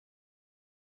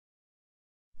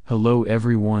Hello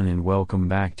everyone and welcome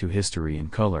back to History in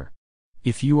Color.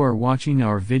 If you are watching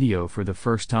our video for the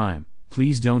first time,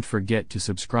 please don't forget to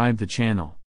subscribe the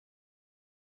channel.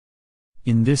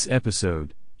 In this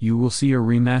episode, you will see a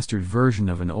remastered version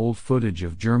of an old footage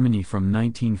of Germany from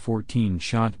 1914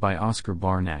 shot by Oskar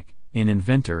Barnack, an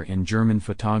inventor and German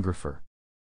photographer.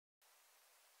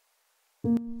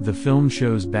 The film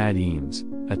shows Bad Ems,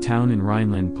 a town in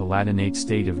Rhineland-Palatinate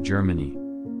state of Germany.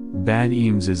 Bad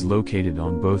Ems is located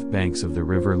on both banks of the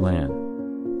River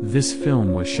Lahn. This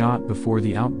film was shot before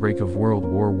the outbreak of World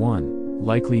War I,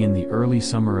 likely in the early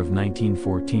summer of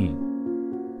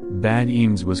 1914. Bad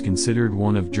Ems was considered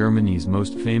one of Germany's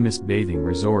most famous bathing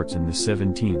resorts in the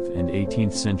 17th and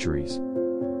 18th centuries.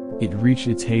 It reached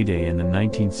its heyday in the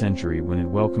 19th century when it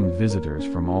welcomed visitors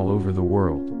from all over the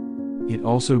world. It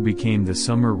also became the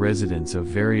summer residence of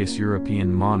various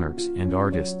European monarchs and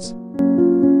artists.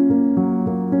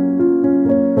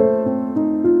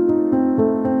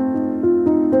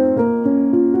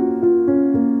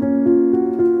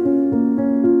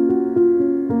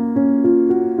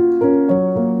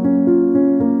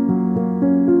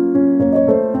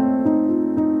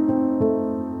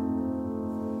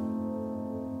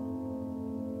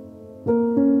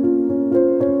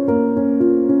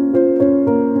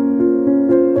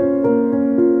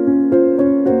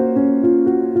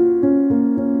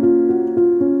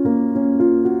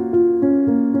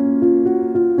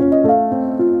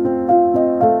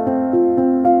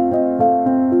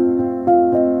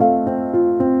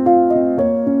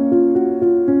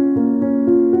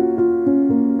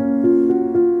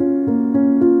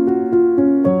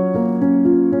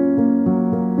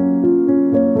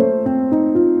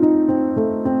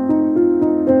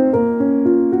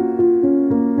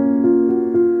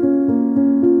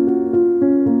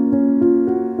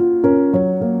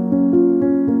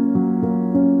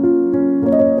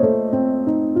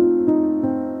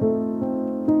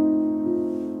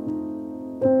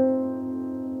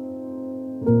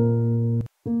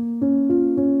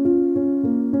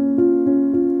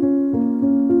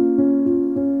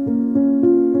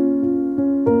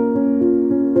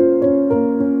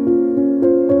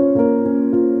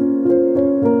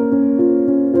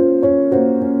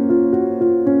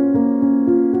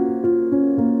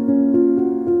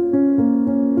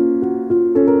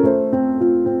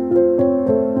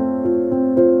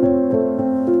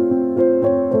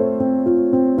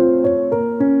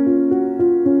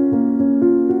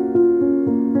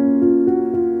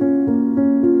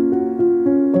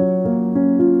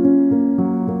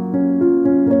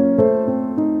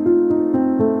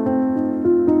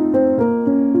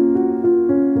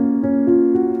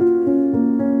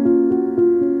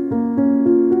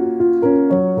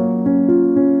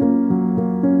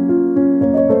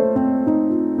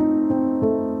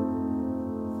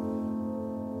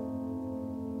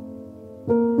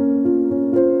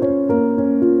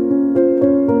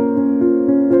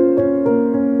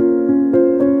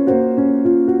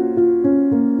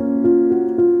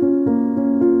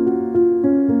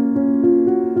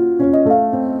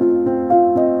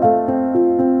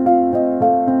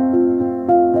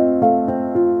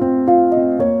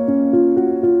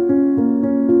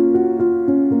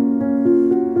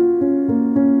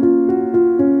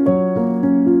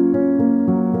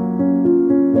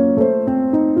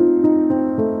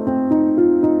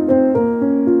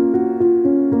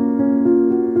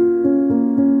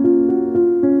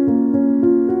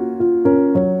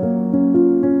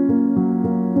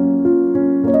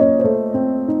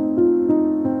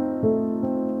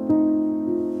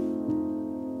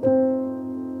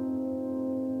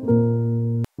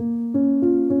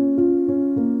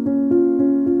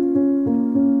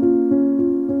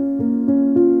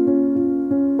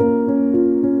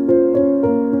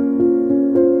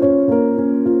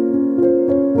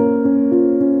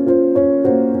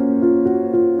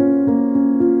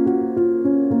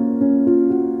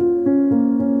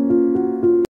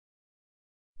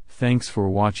 Thanks for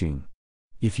watching.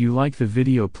 If you like the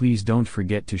video, please don't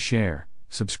forget to share,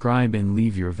 subscribe and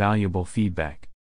leave your valuable feedback.